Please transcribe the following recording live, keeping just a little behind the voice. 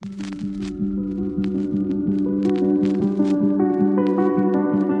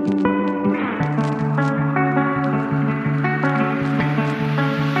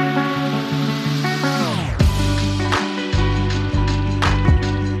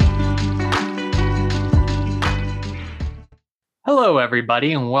Hello,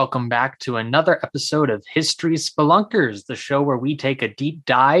 everybody, and welcome back to another episode of History Spelunkers, the show where we take a deep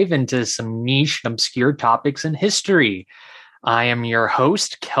dive into some niche and obscure topics in history. I am your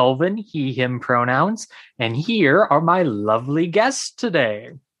host, Kelvin, he, him pronouns, and here are my lovely guests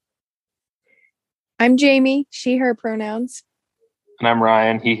today. I'm Jamie, she, her pronouns. And I'm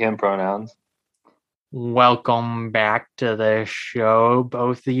Ryan, he, him pronouns. Welcome back to the show,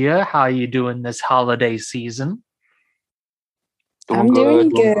 both of you. How you doing this holiday season? I'm doing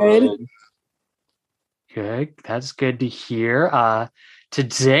good. Good. That's good to hear.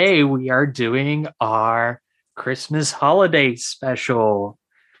 Today we are doing our Christmas holiday special.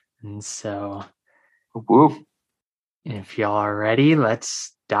 And so Woof. if y'all are ready,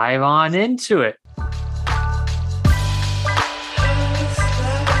 let's dive on into it.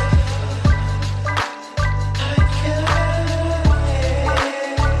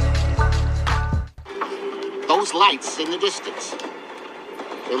 Those lights in the distance.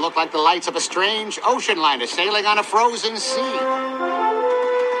 They look like the lights of a strange ocean liner sailing on a frozen sea.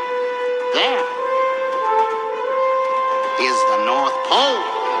 There is the North Pole.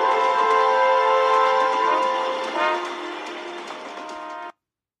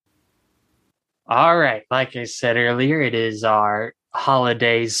 All right. Like I said earlier, it is our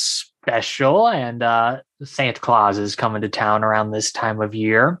holiday special, and Santa Claus is coming to town around this time of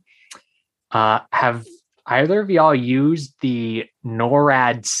year. Have either of y'all used the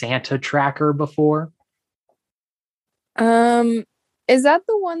NORAD Santa tracker before? Is that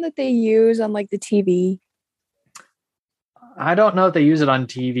the one that they use on like the TV? I don't know if they use it on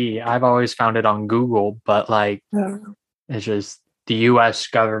TV. I've always found it on Google, but it's just the US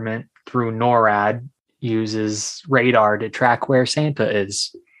government through NORAD uses radar to track where Santa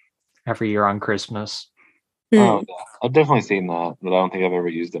is every year on Christmas. Oh, yeah. I've definitely seen that, but I don't think I've ever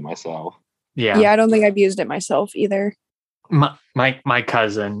used it myself. Yeah, I don't think I've used it myself either. My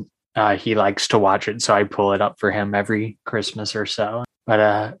cousin, he likes to watch it, so I pull it up for him every Christmas or so. But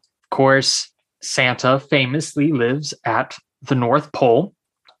of course, Santa famously lives at the North Pole,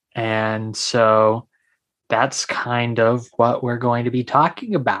 and so that's kind of what we're going to be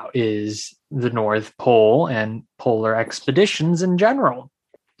talking about, is the North Pole and polar expeditions in general.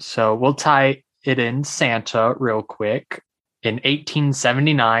 So we'll tie it in Santa real quick. In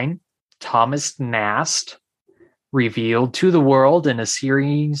 1879, Thomas Nast revealed to the world in a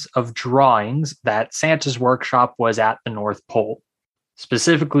series of drawings that Santa's workshop was at the North Pole,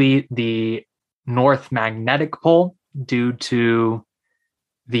 specifically the North Magnetic Pole, due to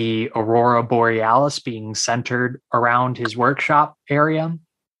the Aurora Borealis being centered around his workshop area.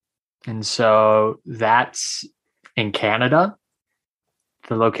 And so that's in Canada,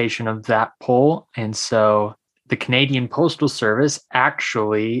 the location of that pole. And so the Canadian Postal Service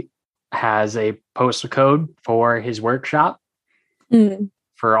actually has a postal code for his workshop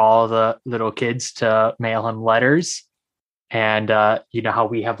for all the little kids to mail him letters. And you know how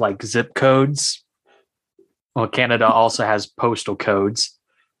we have like zip codes? Well, Canada also has postal codes.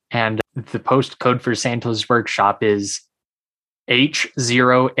 And the postal code for Santa's workshop is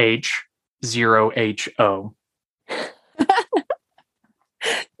H0H0HO.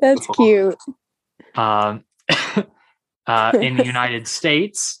 That's cute. In the United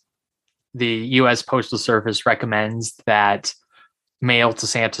States, the U.S. Postal Service recommends that mail to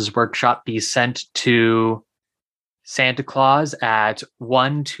Santa's workshop be sent to Santa Claus at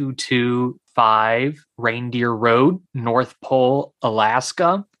 1225 Reindeer Road, North Pole,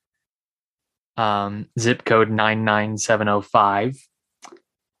 Alaska, zip code 99705.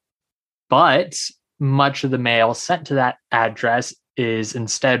 But much of the mail sent to that address is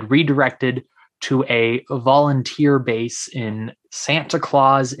instead redirected to a volunteer base in Santa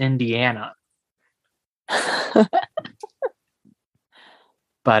Claus, Indiana.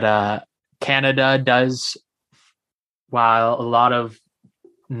 But Canada does, while a lot of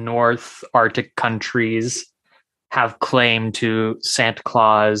North Arctic countries have claim to Santa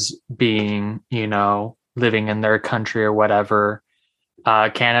Claus being, living in their country or whatever,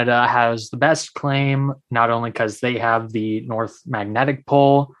 Canada has the best claim, not only because they have the North Magnetic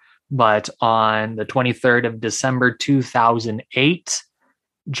Pole, but on the 23rd of December 2008,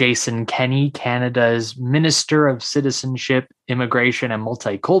 Jason Kenney, Canada's Minister of Citizenship, Immigration and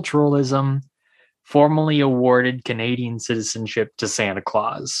Multiculturalism, formally awarded Canadian citizenship to Santa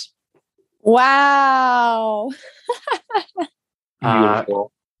Claus. Wow.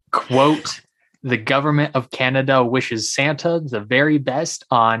 Beautiful. Quote, "The government of Canada wishes Santa the very best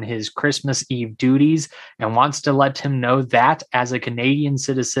on his Christmas Eve duties and wants to let him know that, as a Canadian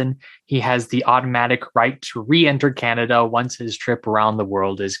citizen, he has the automatic right to re-enter Canada once his trip around the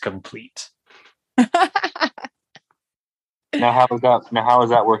world is complete." how is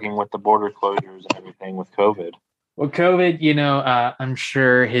that working with the border closures and everything with COVID? Well, COVID, I'm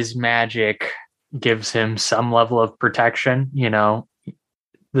sure his magic gives him some level of protection.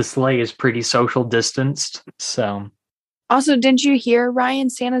 The sleigh is pretty social distanced, so Also, didn't you hear, Ryan?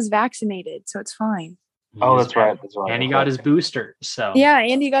 Santa's vaccinated, so it's fine. Oh, that's right. And he got his booster. So Yeah,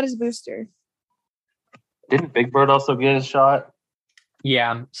 and he got his booster. Didn't Big Bird also get his shot?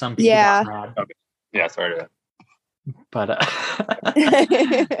 Yeah, some people got mad. Okay. Yeah, sorry to But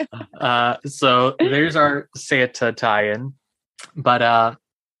so there's our Santa tie-in. But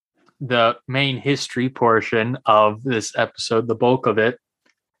the main history portion of this episode, the bulk of it,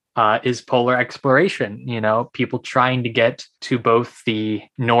 is polar exploration. People trying to get to both the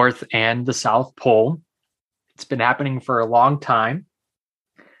North and the South Pole. It's been happening for a long time.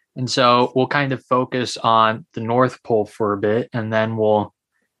 And so we'll kind of focus on the North Pole for a bit, and then we'll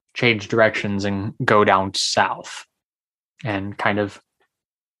change directions and go down south and kind of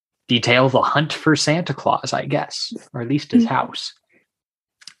detail the hunt for Santa Claus, I guess, or at least his house.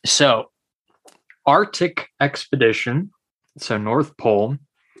 So, Arctic expedition, so North Pole,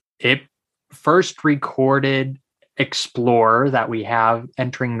 it first recorded explorer that we have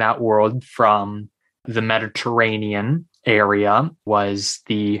entering that world from the Mediterranean area was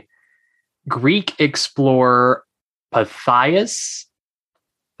the Greek explorer Pythias.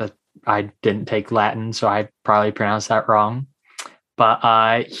 I didn't take Latin, so I probably pronounced that wrong.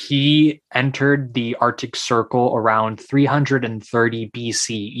 But he entered the Arctic Circle around 330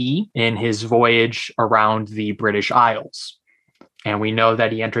 BCE in his voyage around the British Isles. And we know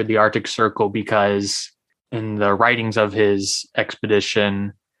that he entered the Arctic Circle because in the writings of his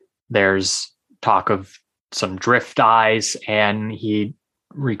expedition, there's talk of some drift ice, and he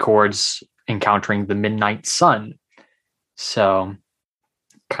records encountering the midnight sun. So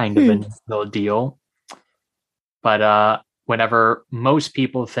kind of a little deal. But whenever most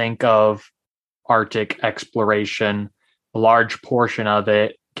people think of Arctic exploration, a large portion of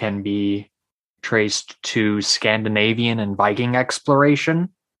it can be traced to Scandinavian and Viking exploration.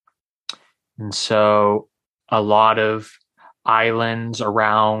 And so a lot of islands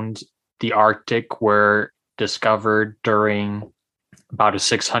around the Arctic were discovered during about a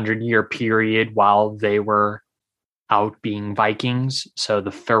 600-year period while they were out being Vikings. So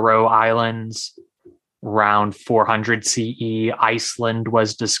the Faroe Islands around 400 CE, Iceland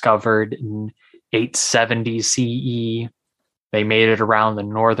was discovered in 870 CE. They made it around the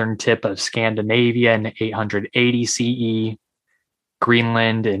northern tip of Scandinavia in 880 CE,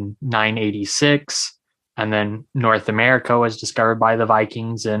 Greenland in 986, and then North America was discovered by the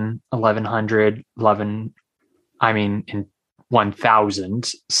Vikings in in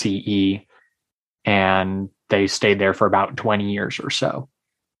 1000 CE, and they stayed there for about 20 years or so.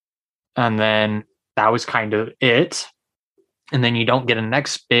 And then that was kind of it. And then you don't get a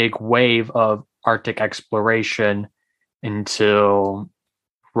next big wave of Arctic exploration until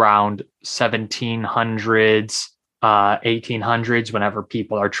around 1700s, 1800s, whenever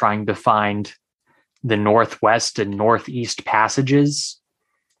people are trying to find the Northwest and Northeast passages,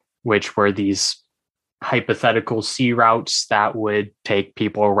 which were these hypothetical sea routes that would take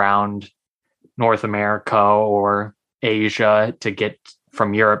people around North America or Asia to get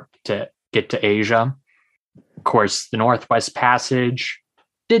from Europe to get to Asia. Of course, the Northwest Passage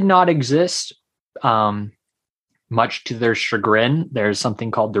did not exist. Much to their chagrin, there's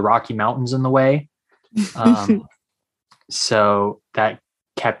something called the Rocky Mountains in the way. So that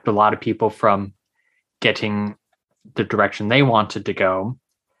kept a lot of people from getting the direction they wanted to go.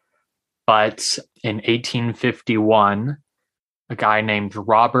 But in 1851, a guy named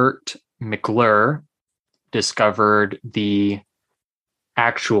Robert McClure discovered the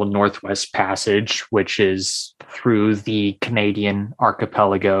actual Northwest Passage, which is through the Canadian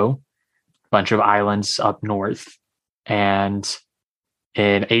archipelago, a bunch of islands up north. And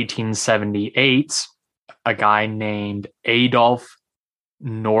in 1878, a guy named Adolf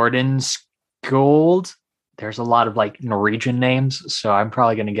Nordenskjold. There's a lot of Norwegian names, so I'm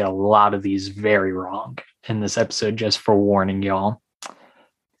probably going to get a lot of these very wrong in this episode, just for warning y'all.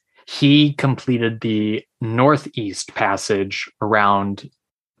 He completed the Northeast Passage around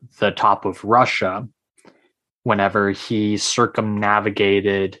the top of Russia whenever he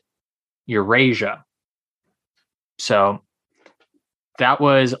circumnavigated Eurasia. So that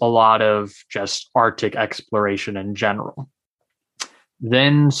was a lot of just Arctic exploration in general.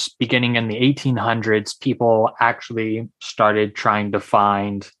 Then, beginning in the 1800s, people actually started trying to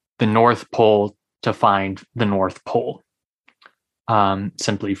find the North Pole to find the North Pole,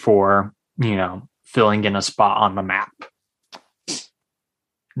 simply for, filling in a spot on the map.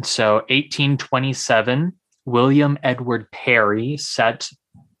 And so 1827, William Edward Parry set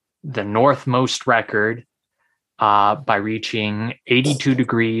the northmost record by reaching 82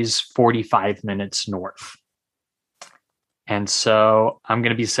 degrees 45 minutes north. And so I'm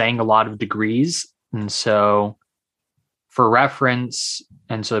going to be saying a lot of degrees. And so for reference,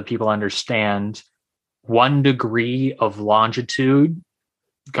 and so that people understand, 1 degree of longitude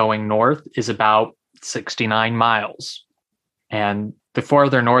going north is about 69 miles. And the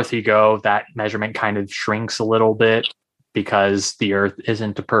farther north you go, that measurement kind of shrinks a little bit because the Earth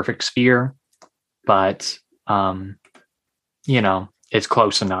isn't a perfect sphere. But, it's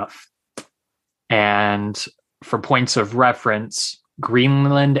close enough. And for points of reference,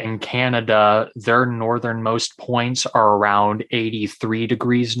 Greenland and Canada, their northernmost points are around 83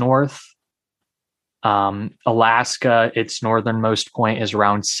 degrees north. Alaska, its northernmost point is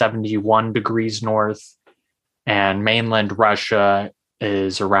around 71 degrees north. And mainland Russia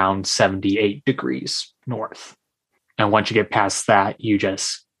is around 78 degrees north. And once you get past that, you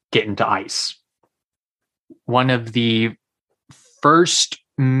just get into ice. One of the first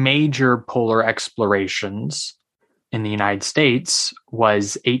major polar explorations in the United States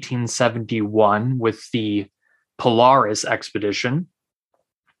was 1871 with the Polaris expedition.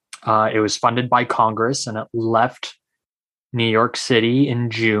 It was funded by Congress, and it left New York City in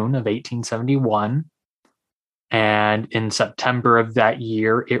June of 1871. And in September of that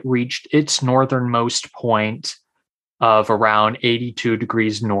year, it reached its northernmost point of around 82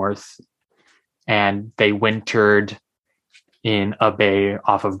 degrees north. And they wintered in a bay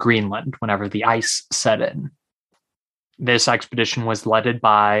off of Greenland whenever the ice set in. This expedition was led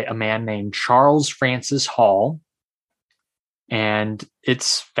by a man named Charles Francis Hall. And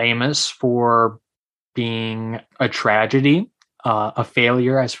it's famous for being a tragedy, a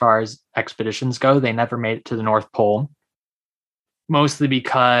failure as far as expeditions go. They never made it to the North Pole, mostly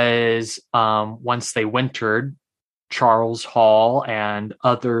because once they wintered, Charles Hall and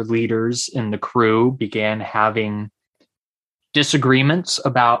other leaders in the crew began having disagreements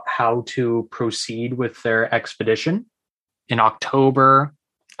about how to proceed with their expedition. In October,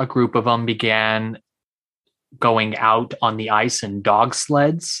 a group of them began going out on the ice in dog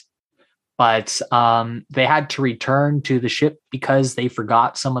sleds, but they had to return to the ship because they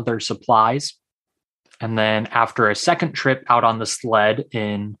forgot some of their supplies. And then after a second trip out on the sled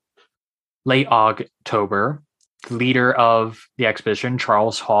in late October, the leader of the expedition,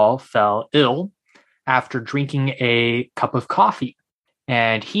 Charles Hall, fell ill after drinking a cup of coffee.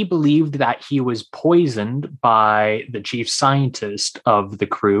 And he believed that he was poisoned by the chief scientist of the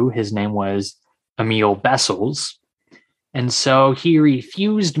crew. His name was Emil Bessels. And so he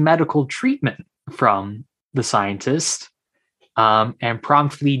refused medical treatment from the scientist and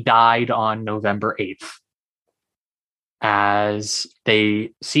promptly died on November 8th. As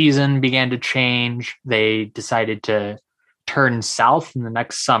the season began to change, they decided to turn south in the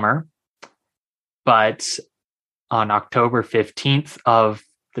next summer. But on October 15th of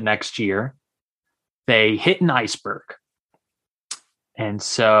the next year, they hit an iceberg. And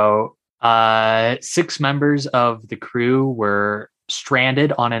so 6 members of the crew were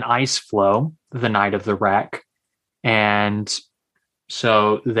stranded on an ice floe the night of the wreck. And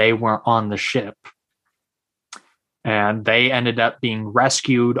so they weren't on the ship. And they ended up being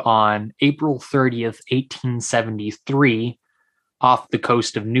rescued on April 30th, 1873, off the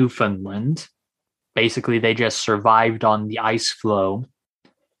coast of Newfoundland. Basically, they just survived on the ice floe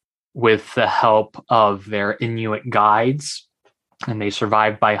with the help of their Inuit guides. And they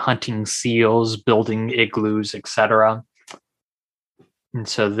survived by hunting seals, building igloos, etc. And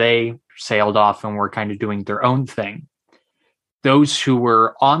so they sailed off and were kind of doing their own thing. Those who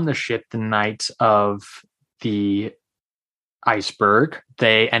were on the ship the night of the iceberg,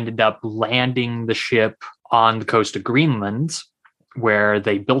 they ended up landing the ship on the coast of Greenland, where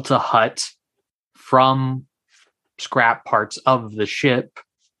they built a hut from scrap parts of the ship,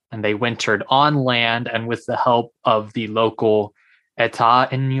 and they wintered on land. And with the help of the local Eta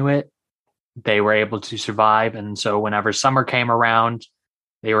Inuit, they were able to survive. And so whenever summer came around,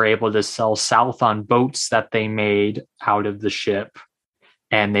 they were able to sail south on boats that they made out of the ship.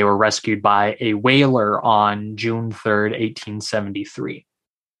 And they were rescued by a whaler on June 3rd, 1873.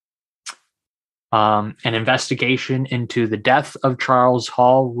 An investigation into the death of Charles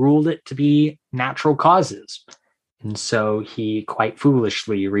Hall ruled it to be natural causes. And so he quite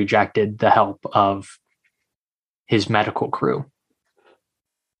foolishly rejected the help of his medical crew.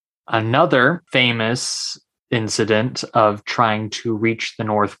 Another famous incident of trying to reach the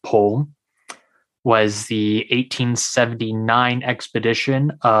North Pole was the 1879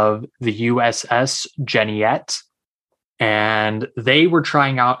 expedition of the USS Joliet. And they were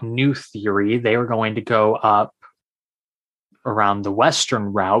trying out a new theory. They were going to go up around the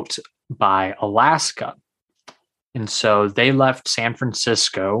western route by Alaska. And so they left San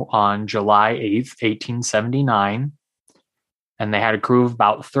Francisco on July 8th, 1879. And they had a crew of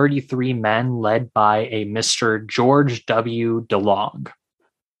about 33 men led by a Mr. George W. DeLong.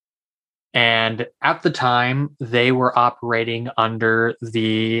 And at the time, they were operating under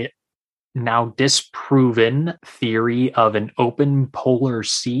the now disproven theory of an open polar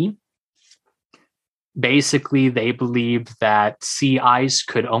sea. Basically, they believed that sea ice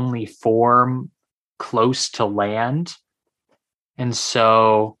could only form close to land. And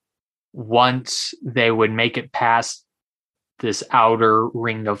so once they would make it past this outer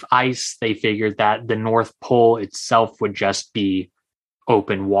ring of ice, they figured that the North Pole itself would just be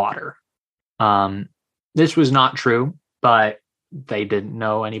open water. This was not true, but they didn't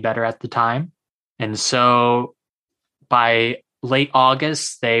know any better at the time. And so by late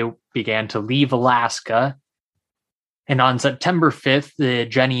August, they began to leave Alaska. And on September 5th, the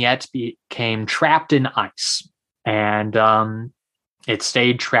Jeannette became trapped in ice. And it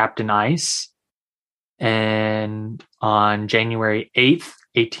stayed trapped in ice. And on January 8th,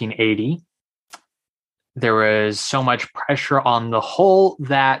 1880, there was so much pressure on the hull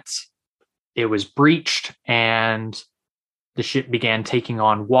that it was breached and the ship began taking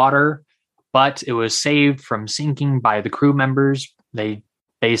on water, but it was saved from sinking by the crew members. They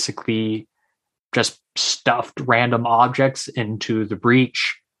basically just stuffed random objects into the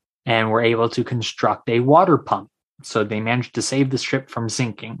breach and were able to construct a water pump. So they managed to save the ship from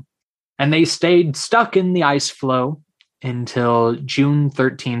sinking. And they stayed stuck in the ice floe until June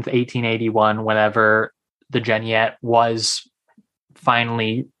 13th, 1881, whenever the Jeannette was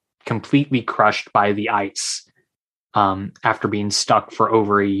finally completely crushed by the ice after being stuck for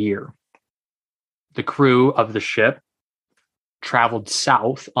over a year. The crew of the ship traveled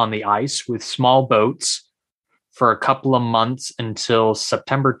south on the ice with small boats for a couple of months until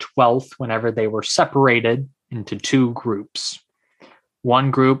September 12th, whenever they were separated into two groups.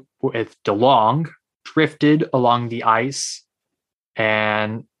 One group with DeLong drifted along the ice,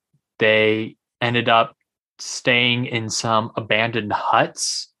 and they ended up staying in some abandoned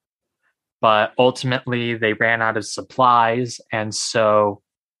huts. But ultimately, they ran out of supplies, and so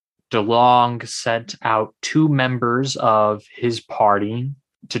DeLong sent out two members of his party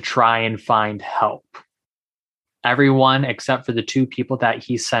to try and find help. Everyone except for the two people that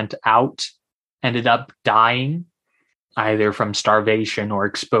he sent out ended up dying, either from starvation or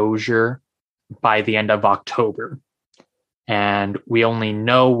exposure, by the end of October. And we only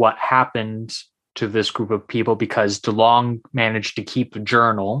know what happened to this group of people because DeLong managed to keep a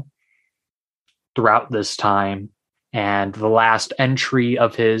journal throughout this time, and the last entry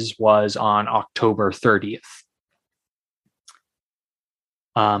of his was on October 30th.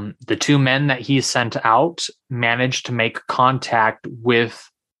 The two men that he sent out managed to make contact with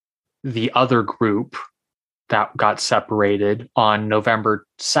the other group that got separated on November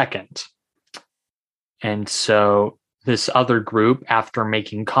 2nd. And so this other group, after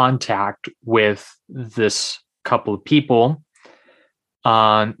making contact with this couple of people,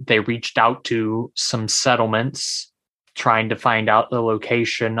 they reached out to some settlements trying to find out the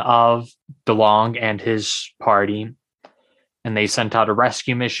location of DeLong and his party. And they sent out a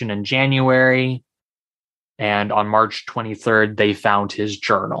rescue mission in January. And on March 23rd, they found his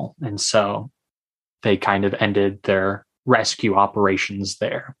journal. And so they kind of ended their rescue operations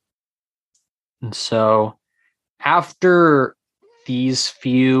there. And so after these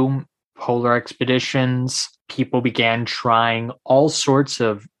few polar expeditions, people began trying all sorts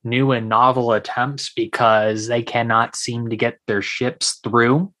of new and novel attempts because they cannot seem to get their ships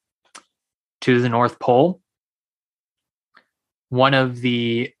through to the North Pole. One of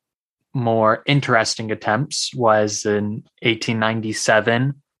the more interesting attempts was in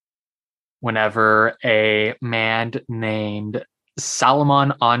 1897, whenever a man named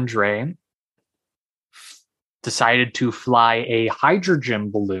Salomon Andre decided to fly a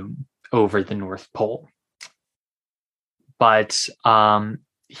hydrogen balloon over the North Pole. But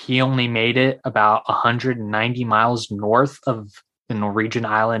he only made it about 190 miles north of the Norwegian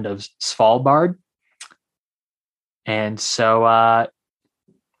island of Svalbard. And so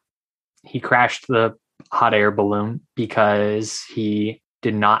he crashed the hot air balloon because he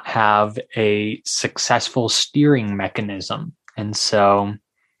did not have a successful steering mechanism. And so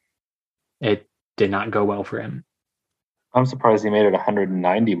it did not go well for him. I'm surprised he made it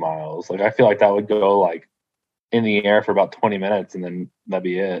 190 miles. Like, I feel like that would go like in the air for about 20 minutes and then that'd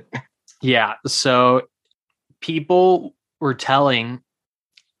be it. Yeah. So people were telling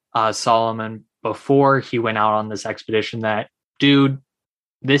Solomon before he went out on this expedition that, dude,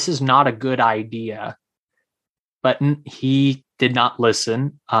 this is not a good idea. But he did not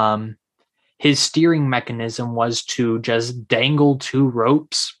listen. His steering mechanism was to just dangle 2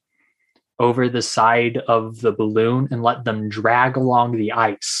 ropes over the side of the balloon and let them drag along the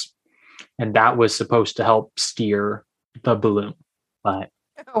ice. And that was supposed to help steer the balloon. But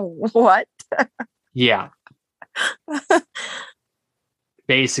What? yeah.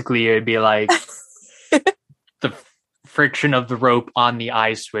 Basically, it'd be like the friction of the rope on the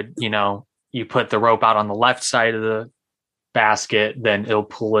ice would, you put the rope out on the left side of the basket, then it'll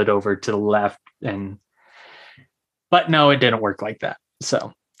pull it over to the left. But no, it didn't work like that.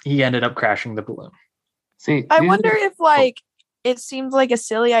 So he ended up crashing the balloon. See, I wonder if it seems like a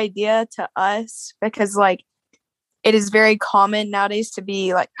silly idea to us because it is very common nowadays to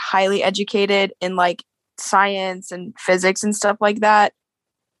be highly educated in science and physics and stuff like that.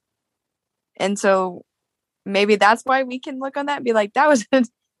 And so maybe that's why we can look on that and be like, that was a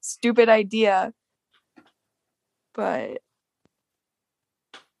stupid idea. But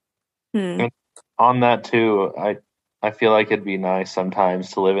on that too, I feel like it'd be nice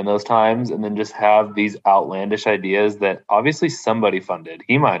sometimes to live in those times and then just have these outlandish ideas that obviously somebody funded.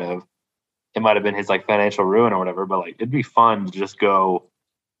 It might have been his financial ruin or whatever, but it'd be fun to just go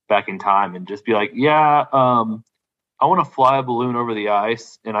back in time and just be like, yeah, I want to fly a balloon over the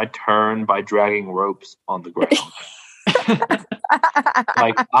ice, and I turn by dragging ropes on the ground.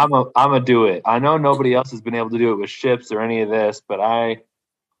 I'm a do it. I know nobody else has been able to do it with ships or any of this, but I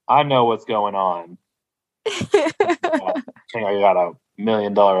know what's going on. I think I got $1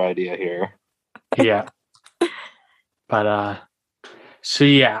 million idea here. Yeah. But so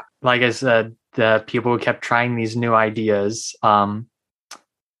yeah, like I said, the people kept trying these new ideas.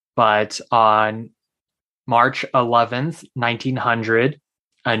 But on March 11th, 1900,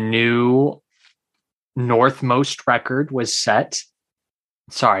 a new northmost record was set.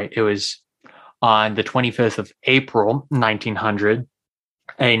 Sorry, it was on the 25th of April, 1900.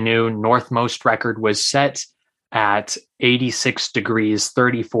 A new northmost record was set at 86 degrees,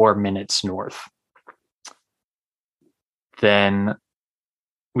 34 minutes north. Then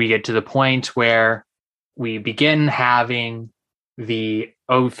we get to the point where we begin having the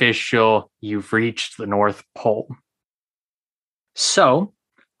official, you've reached the North Pole. So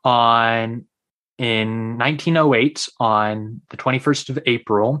in 1908, on the 21st of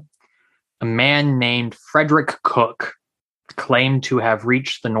April, a man named Frederick Cook claimed to have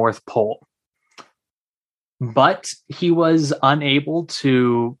reached the North Pole. But he was unable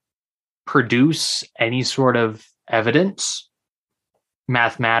to produce any sort of evidence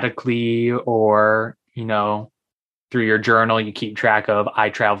mathematically or, through your journal, you keep track of, I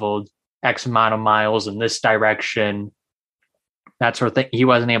traveled X amount of miles in this direction, that sort of thing. He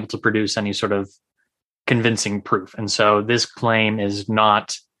wasn't able to produce any sort of convincing proof. And so this claim is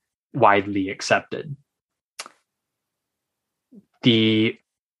not widely accepted. The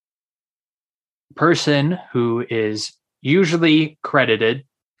person who is usually credited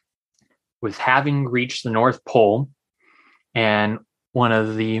with having reached the North Pole and one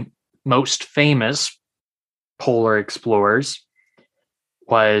of the most famous polar explorers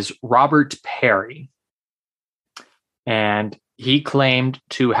was Robert Peary. And he claimed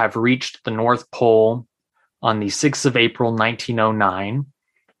to have reached the North Pole on the 6th of April, 1909.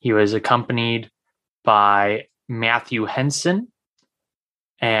 He was accompanied by Matthew Henson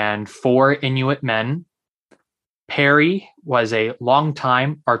and 4 Inuit men. Peary was a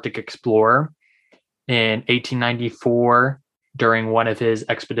longtime Arctic explorer. In 1894, during one of his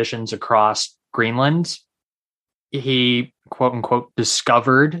expeditions across Greenland, he, quote unquote,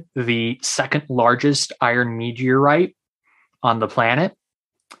 discovered the second largest iron meteorite on the planet.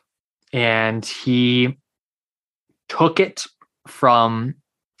 And he took it from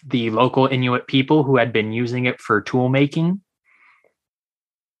the local Inuit people who had been using it for tool making.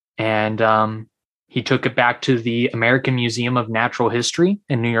 And he took it back to the American Museum of Natural History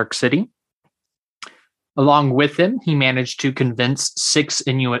in New York City. Along with him, he managed to convince 6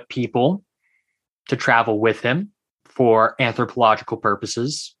 Inuit people to travel with him for anthropological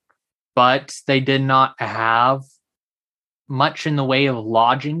purposes, but they did not have much in the way of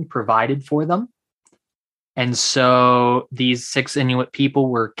lodging provided for them. And so these 6 Inuit people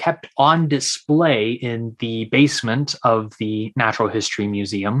were kept on display in the basement of the Natural History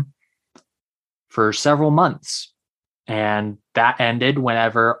Museum for several months. And that ended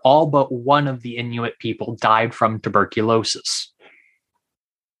whenever all but one of the Inuit people died from tuberculosis.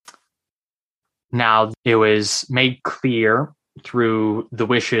 Now, it was made clear through the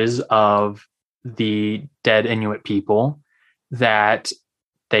wishes of the dead Inuit people that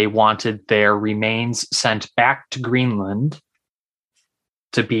they wanted their remains sent back to Greenland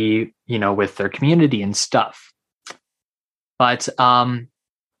to be, with their community and stuff. But the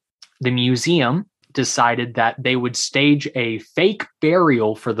museum decided that they would stage a fake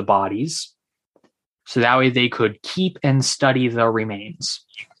burial for the bodies, so that way they could keep and study the remains.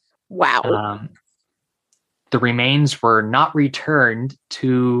 Wow. The remains were not returned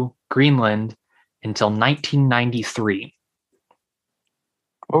to Greenland until 1993.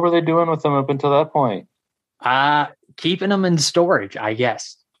 What were they doing with them up until that point? Keeping them in storage, I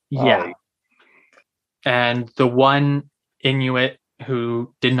guess. Yeah. And the one Inuit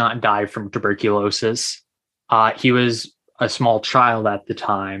who did not die from tuberculosis, he was a small child at the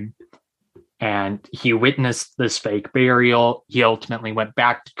time, and he witnessed this fake burial. He ultimately went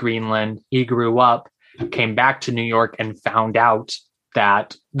back to Greenland. He grew up, came back to New York, and found out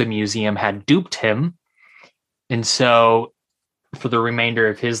that the museum had duped him. And so for the remainder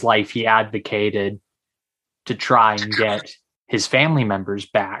of his life, he advocated to try and get his family members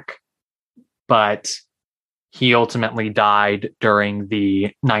back. But he ultimately died during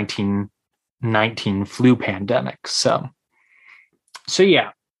the 1919 flu pandemic. So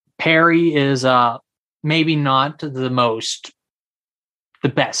yeah, Perry is maybe not the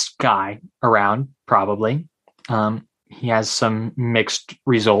best guy around, probably. He has some mixed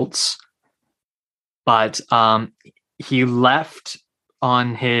results, but he left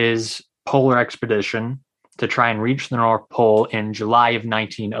on his polar expedition to try and reach the North Pole in July of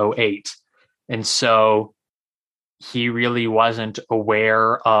 1908. And so he really wasn't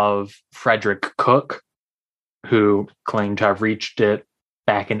aware of Frederick Cook, who claimed to have reached it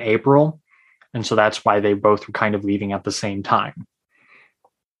back in April. And so that's why they both were kind of leaving at the same time.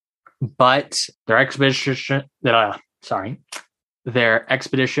 But their expedition, they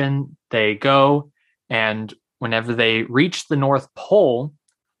go, and whenever they reach the North Pole,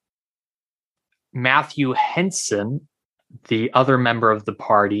 Matthew Henson, the other member of the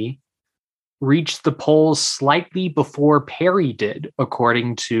party, reached the pole slightly before Perry did,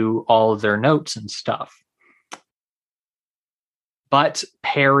 according to all of their notes and stuff. But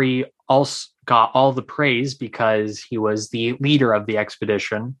Perry also got all the praise because he was the leader of the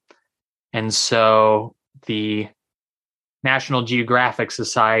expedition. And so the National Geographic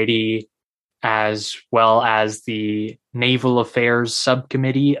Society, as well as the Naval Affairs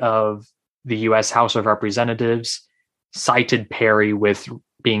Subcommittee of the U.S. House of Representatives, cited Perry with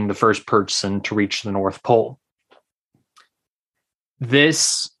being the first person to reach the North Pole.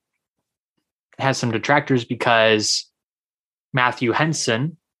 This has some detractors because Matthew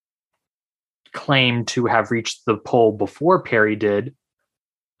Henson claimed to have reached the pole before Perry did,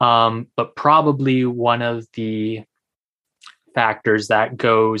 but probably one of the factors that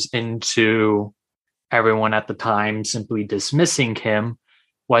goes into everyone at the time simply dismissing him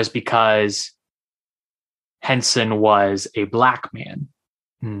was because Henson was a black man.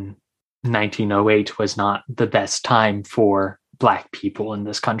 1908 was not the best time for black people in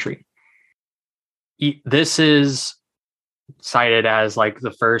this country. This is cited as like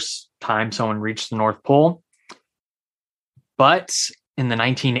the first time someone reached the North Pole. But in the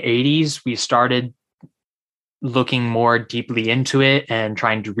 1980s, we started looking more deeply into it and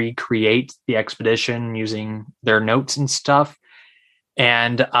trying to recreate the expedition using their notes and stuff.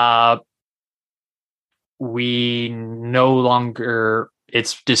 And we no longer,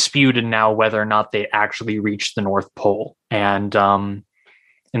 it's disputed now whether or not they actually reached the North Pole. And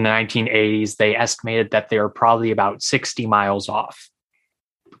in the 1980s, they estimated that they were probably about 60 miles off.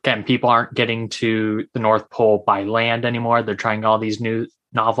 Again, people aren't getting to the North Pole by land anymore. They're trying all these new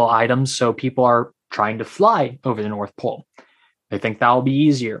novel items. So people are trying to fly over the North Pole. They think that will be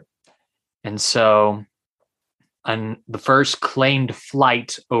easier. And so the first claimed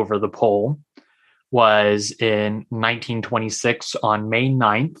flight over the pole was in 1926 on May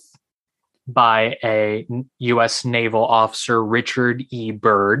 9th by a U.S. naval officer, Richard E.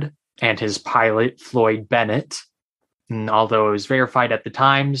 Byrd, and his pilot, Floyd Bennett. And although it was verified at the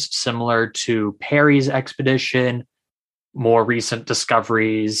times, similar to Perry's expedition, more recent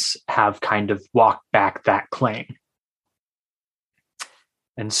discoveries have kind of walked back that claim.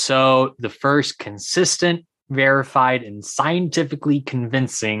 And so the first consistent, verified, and scientifically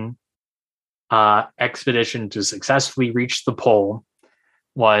convincing expedition to successfully reach the pole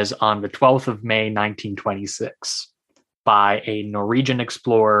was on the 12th of May, 1926, by a Norwegian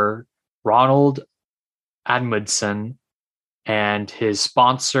explorer, Ronald Amundsen, and his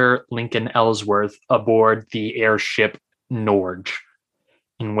sponsor, Lincoln Ellsworth, aboard the airship Norge,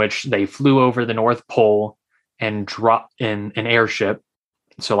 in which they flew over the North Pole and dropped in an airship,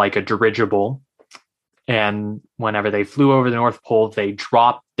 so like a dirigible, And whenever they flew over the North Pole, they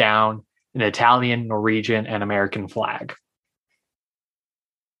dropped down an Italian, Norwegian, and American flag.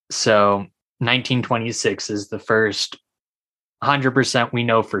 So 1926 is the first 100% we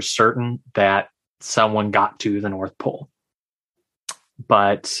know for certain that someone got to the North Pole.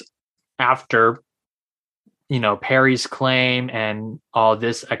 But after, Parry's claim and all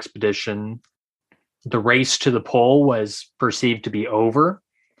this expedition, the race to the pole was perceived to be over.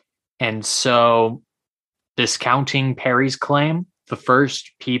 And so, discounting Parry's claim, the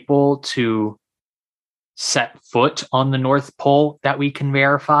first people to set foot on the North Pole that we can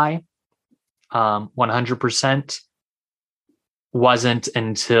verify 100% wasn't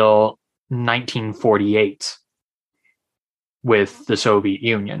until 1948 with the Soviet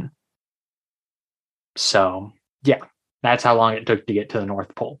Union. So, yeah, that's how long it took to get to the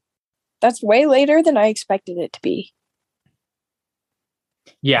North Pole. That's way later than I expected it to be.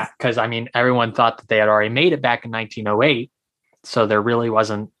 Yeah, because everyone thought that they had already made it back in 1908, so there really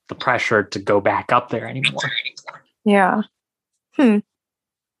wasn't the pressure to go back up there anymore. Yeah. So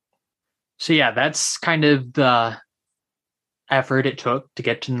yeah, that's kind of the effort it took to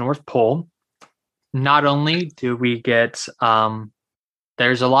get to the North Pole. Not only do we get,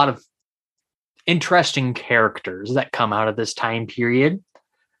 there's a lot of interesting characters that come out of this time period.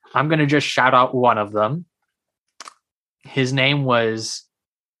 I'm going to just shout out one of them. His name was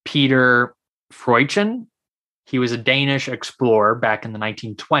Peter Freuchen. He was a Danish explorer back in the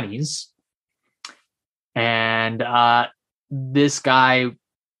 1920s. And this guy,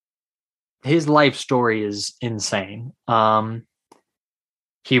 his life story is insane.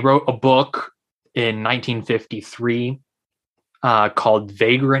 He wrote a book in 1953 called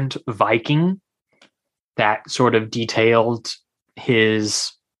Vagrant Viking that sort of detailed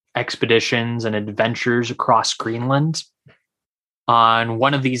his expeditions and adventures across Greenland. On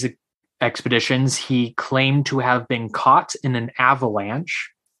one of these expeditions, he claimed to have been caught in an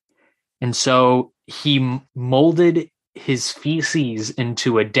avalanche. And so he molded his feces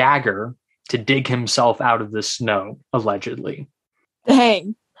into a dagger to dig himself out of the snow, allegedly.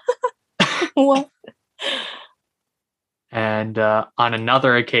 Dang. What? And on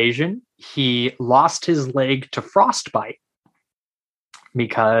another occasion, he lost his leg to frostbite.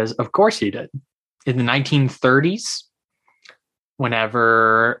 Because, of course, he did. In the 1930s,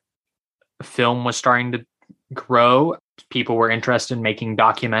 whenever film was starting to grow, people were interested in making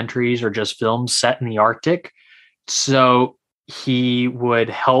documentaries or just films set in the Arctic. So he would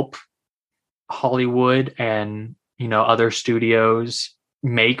help Hollywood and, other studios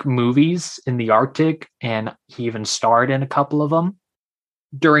make movies in the Arctic, and he even starred in a couple of them.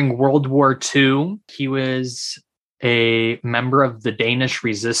 During World War II, he was a member of the Danish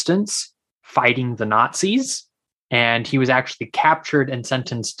resistance fighting the Nazis, and he was actually captured and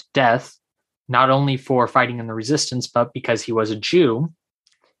sentenced to death, not only for fighting in the resistance, but because he was a Jew.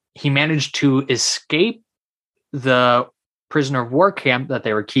 He managed to escape the prisoner of war camp that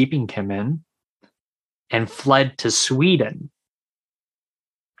they were keeping him in and fled to Sweden.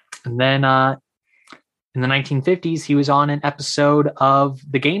 And then in the 1950s, he was on an episode of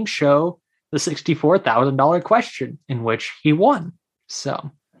the game show The $64,000 Question, in which he won.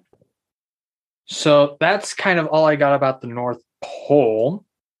 So that's kind of all I got about the North Pole.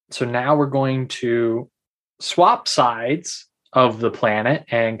 So now we're going to swap sides of the planet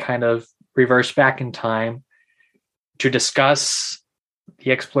and kind of reverse back in time to discuss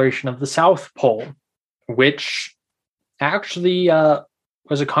the exploration of the South Pole, which actually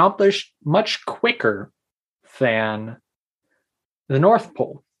was accomplished much quicker than the North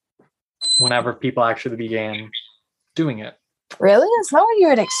Pole whenever people actually began doing it. Really? That's not what you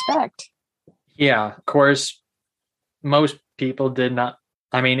would expect. Yeah, of course, most people did not.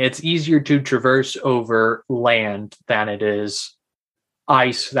 It's easier to traverse over land than it is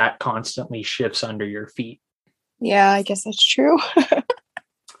ice that constantly shifts under your feet. Yeah, I guess that's true.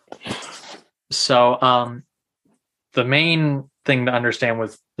 So, the main thing to understand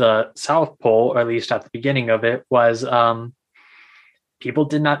with the South Pole, or at least at the beginning of it, was people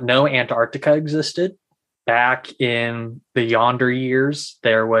did not know Antarctica existed. Back in the yonder years,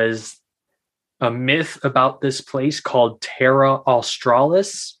 there was a myth about this place called Terra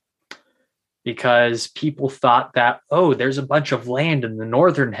Australis, because people thought that, there's a bunch of land in the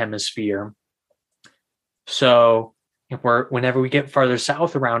northern hemisphere. So whenever we get farther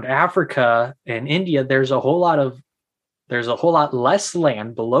south around Africa and India, there's a whole lot less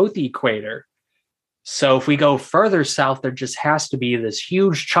land below the equator. So if we go further south, there just has to be this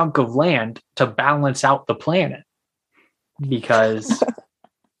huge chunk of land to balance out the planet. Because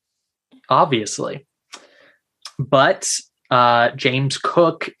obviously. But James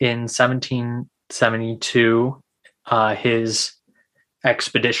Cook in 72, his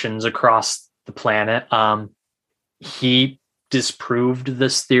expeditions across the planet, he disproved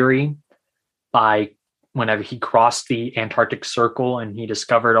this theory by whenever he crossed the Antarctic Circle and he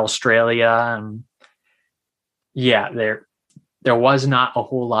discovered Australia. And yeah, there was not a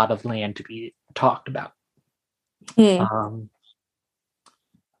whole lot of land to be talked about. And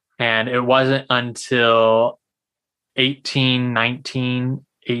it wasn't until 1819,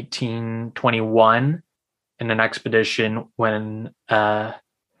 1821 in an expedition when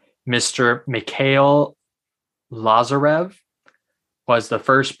Mr. Mikhail Lazarev was the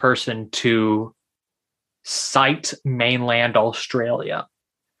first person to sight mainland Australia.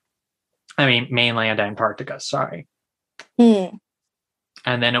 I mean, mainland Antarctica, sorry. And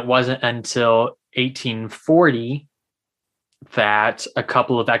then it wasn't until 1840 that a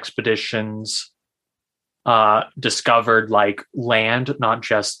couple of expeditions discovered like land, not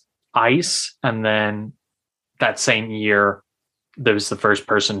just ice. And then that same year, there was the first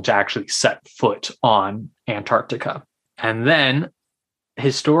person to actually set foot on Antarctica. And then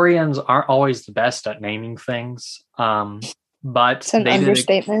historians aren't always the best at naming things, but It's an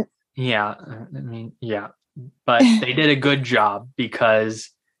understatement. Yeah, I mean, yeah, but they did a good job because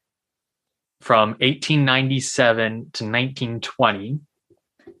from 1897 to 1920,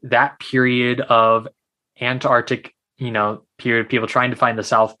 that period of Antarctic, period of people trying to find the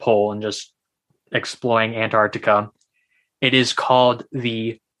South Pole and just exploring Antarctica, it is called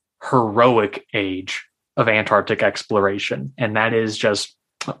the heroic age of Antarctic exploration. And that is just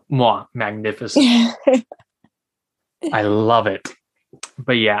magnificent. I love it.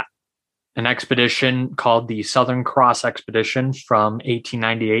 But yeah, an expedition called the Southern Cross Expedition from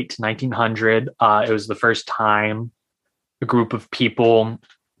 1898 to 1900. It was the first time a group of people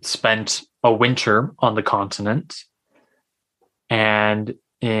spent a winter on the continent. And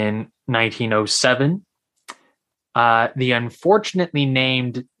in 1907, the unfortunately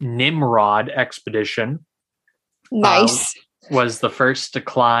named Nimrod expedition was the first to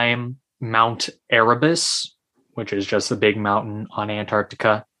climb Mount Erebus, which is just a big mountain on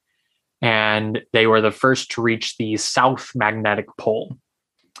Antarctica. And they were the first to reach the South Magnetic Pole.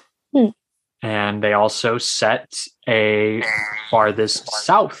 And they also set a farthest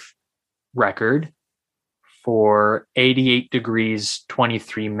south record for 88 degrees,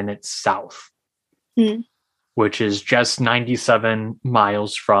 23 minutes south, which is just 97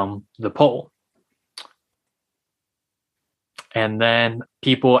 miles from the pole. And then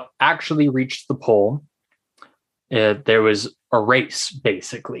people actually reached the pole. There was a race,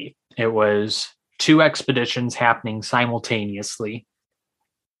 basically. It was two expeditions happening simultaneously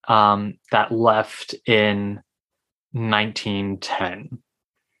that left in 1910.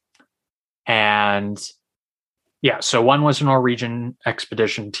 And yeah, so one was a Norwegian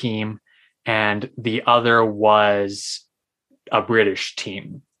expedition team, and the other was a British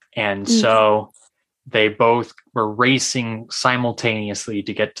team. And so they both were racing simultaneously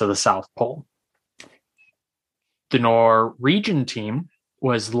to get to the South Pole. The Norwegian team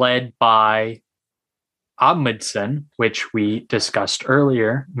was led by Amundsen, which we discussed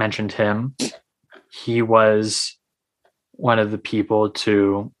earlier, mentioned him. He was one of the people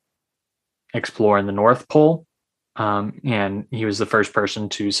to explore in the North Pole. And he was the first person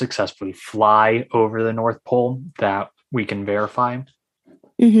to successfully fly over the North Pole that we can verify.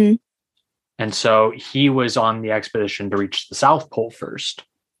 And so he was on the expedition to reach the South Pole first.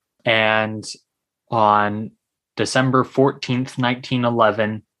 And on December 14th,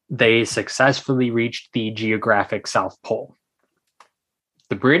 1911, they successfully reached the geographic South Pole.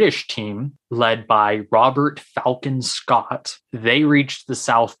 The British team, led by Robert Falcon Scott, they reached the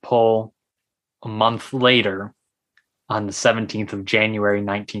South Pole a month later on the 17th of January,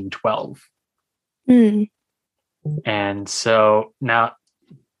 1912. And so now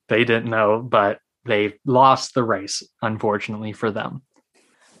they didn't know, but they lost the race, unfortunately for them.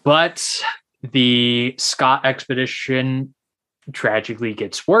 But the Scott expedition tragically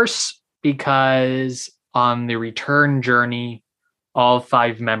gets worse because on the return journey, all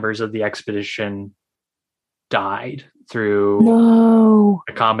 5 members of the expedition died through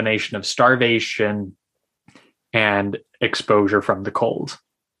a combination of starvation and exposure from the cold.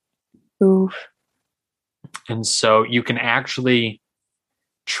 And so you can actually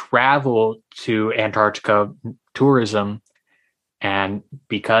travel to Antarctica tourism, and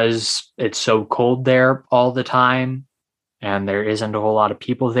because it's so cold there all the time and there isn't a whole lot of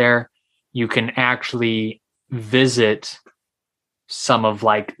people there, you can actually visit some of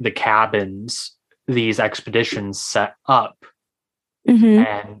like the cabins these expeditions set up.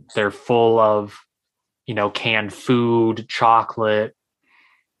 And they're full of canned food, chocolate,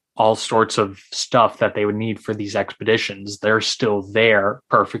 all sorts of stuff that they would need for these expeditions. They're still there,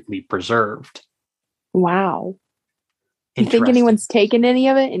 perfectly preserved. Wow. You think anyone's taken any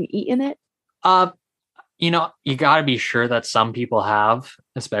of it and eaten it? You got to be sure that some people have,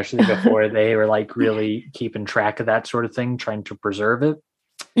 especially before they were like really keeping track of that sort of thing, trying to preserve it.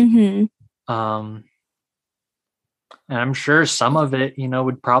 Mm-hmm. And I'm sure some of it,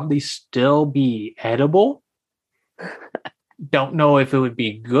 would probably still be edible. Don't know if it would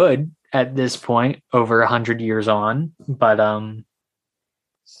be good at this point, over 100 years on, but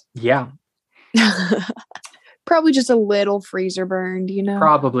yeah. Probably just a little freezer burned,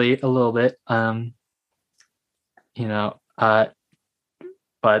 Probably a little bit. But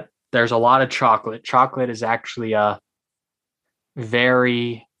there's a lot of chocolate. Chocolate is actually a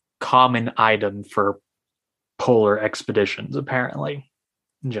very common item for polar expeditions, apparently.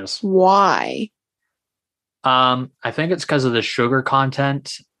 Just why? I think it's because of the sugar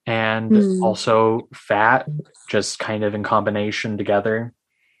content and also fat, just kind of in combination together.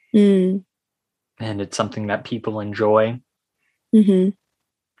 And it's something that people enjoy. Mm-hmm.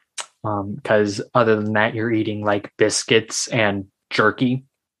 Because other than that, you're eating like biscuits and jerky,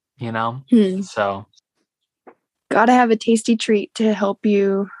 So gotta have a tasty treat to help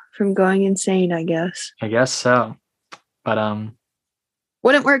you from going insane, I guess. I guess so. But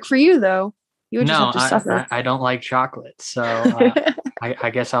wouldn't work for you though. You would just have to suffer. I don't like chocolate, so I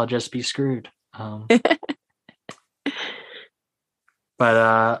guess I'll just be screwed.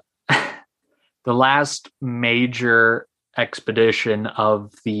 But the last major expedition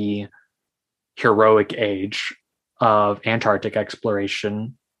of the heroic age of Antarctic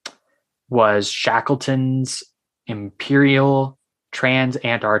exploration was Shackleton's Imperial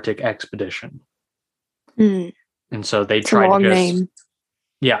Trans-Antarctic Expedition. And so they tried to just...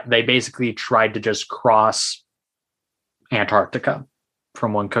 Yeah, they basically tried to just cross Antarctica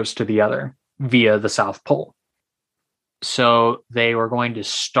from one coast to the other via the South Pole. So they were going to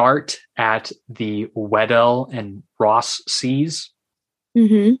start at the Weddell and Ross Seas.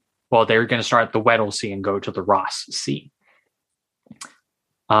 Mm-hmm. Well, they were going to start at the Weddell Sea and go to the Ross Sea.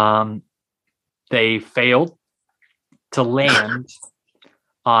 They failed to land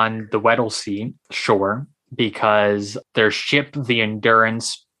on the Weddell Sea shore because their ship, the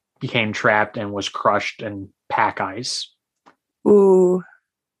Endurance, became trapped and was crushed in pack ice. Ooh.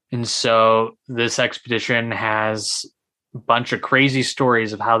 And so this expedition has a bunch of crazy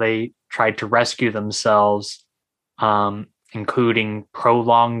stories of how they tried to rescue themselves, including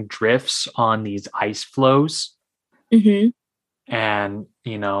prolonged drifts on these ice floes. Mm-hmm. And,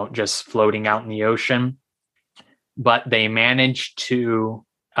 just floating out in the ocean. But they managed to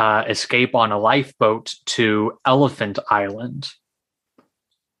escape on a lifeboat to Elephant Island.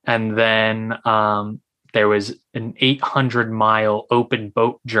 And then there was an 800-mile open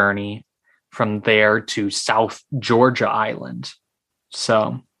boat journey from there to South Georgia Island.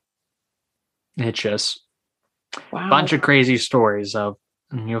 So it's just a bunch of crazy stories and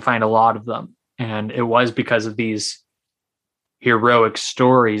you'll find a lot of them. And it was because of these heroic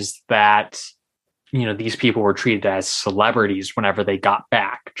stories that these people were treated as celebrities whenever they got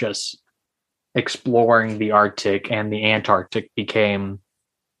back. Just exploring the Arctic and the Antarctic became,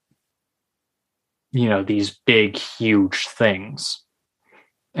 these big, huge things.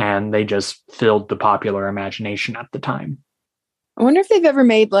 And they just filled the popular imagination at the time. I wonder if they've ever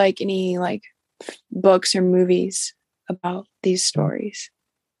made any books or movies about these stories.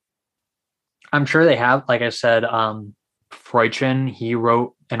 I'm sure they have. Like I said, Freudchen, he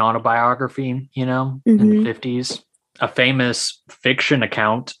wrote an autobiography, in the 50s. A famous fiction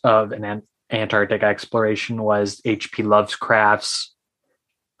account of an Antarctic exploration was H.P. Lovecraft's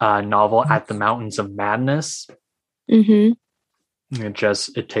novel At the Mountains of Madness. Mm-hmm.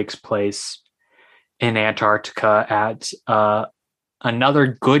 It takes place in Antarctica at another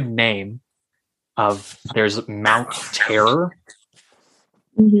good name there's Mount Terror,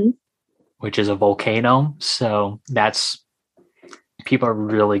 which is a volcano. So people are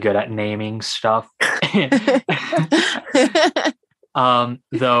really good at naming stuff.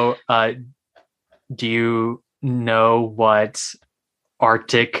 Though, do you know what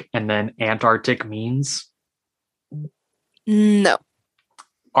Arctic and then Antarctic means? No.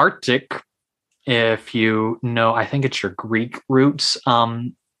 Arctic, if you know, I think it's your Greek roots.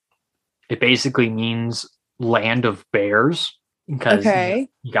 It basically means land of bears, because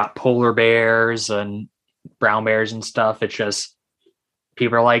you got polar bears and brown bears and stuff. It's just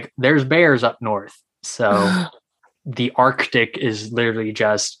people are like, there's bears up north. So the Arctic is literally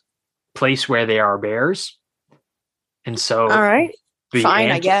just place where there are bears. And so all right,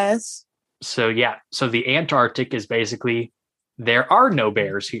 fine, I guess. So yeah, so the Antarctic is basically there are no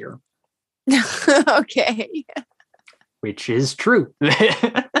bears here, Okay. which is true.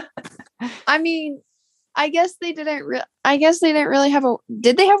 I mean, I guess they didn't really have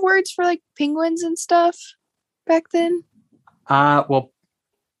did they have words for like penguins and stuff back then? Well,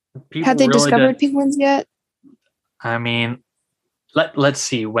 people Had they really discovered penguins yet? I mean, let's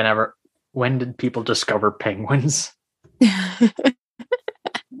see. When did people discover penguins?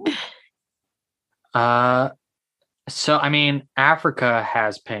 So I mean, Africa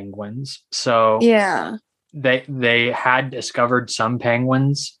has penguins, so Yeah. they had discovered some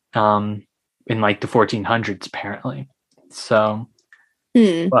penguins in like the 1400s apparently. So,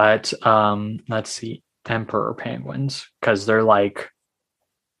 but let's see, emperor penguins, because they're like,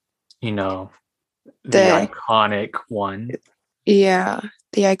 you know, the iconic one. Yeah,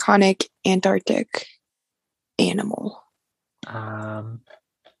 the iconic Antarctic animal.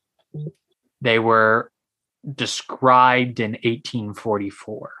 They were described in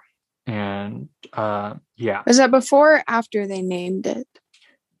 1844, and yeah. Was that before or after they named it?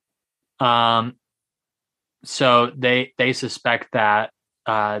 So they suspect that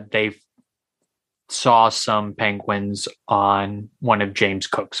they saw some penguins on one of James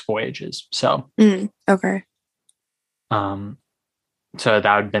Cook's voyages. So okay. So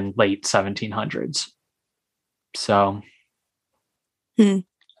that would have been late 1700s. So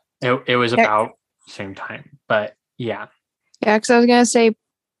it was about the same time, but yeah. Yeah, because I was gonna say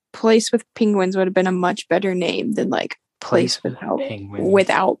place with penguins would have been a much better name than like place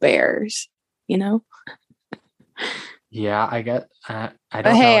without bears, you know? Yeah, I get I don't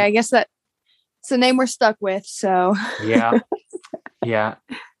but hey, know. I guess that's the name we're stuck with, so yeah. Yeah.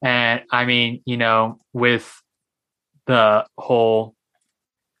 And I mean, you know, with the whole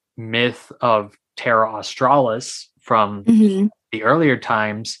myth of Terra Australis from the earlier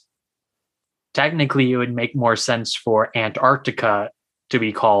times, technically it would make more sense for Antarctica to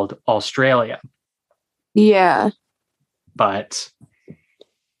be called Australia. Yeah. But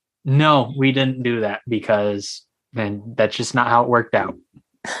no, we didn't do that because then that's just not how it worked out.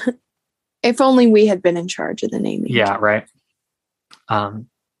 If only we had been in charge of the naming. Yeah, right.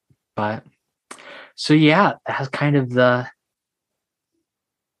 But so yeah, that's kind of the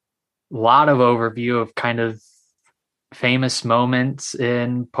lot of overview of kind of famous moments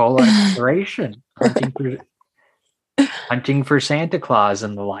in polar exploration, hunting for Santa Claus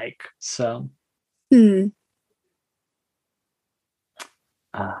and the like. So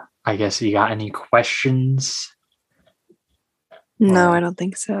I guess you got any questions? No, I don't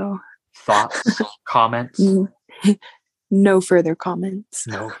think so. Thoughts, comments? No further comments.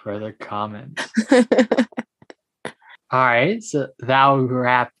 No further comments. All right, so that will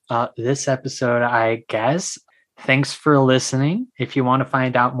wrap up this episode, I guess. Thanks for listening. If you want to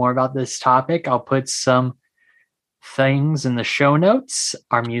find out more about this topic, I'll put some things in the show notes.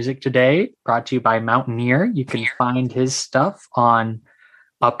 Our music today brought to you by Mountaineer. You can find his stuff on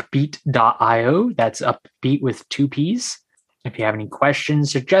upbeat.io. That's upbeat with 2 P's. If you have any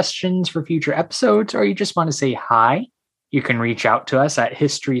questions, suggestions for future episodes, or you just want to say hi, you can reach out to us at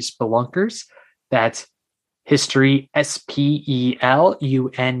History Spelunkers. That's History SPELUNKERS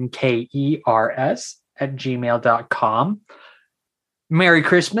 @gmail.com. Merry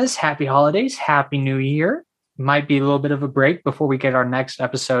Christmas, Happy Holidays, Happy New Year. Might be a little bit of a break before we get our next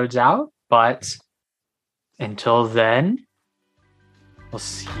episodes out, but until then, we'll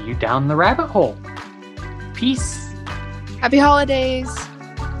see you down the rabbit hole. Peace. Happy holidays.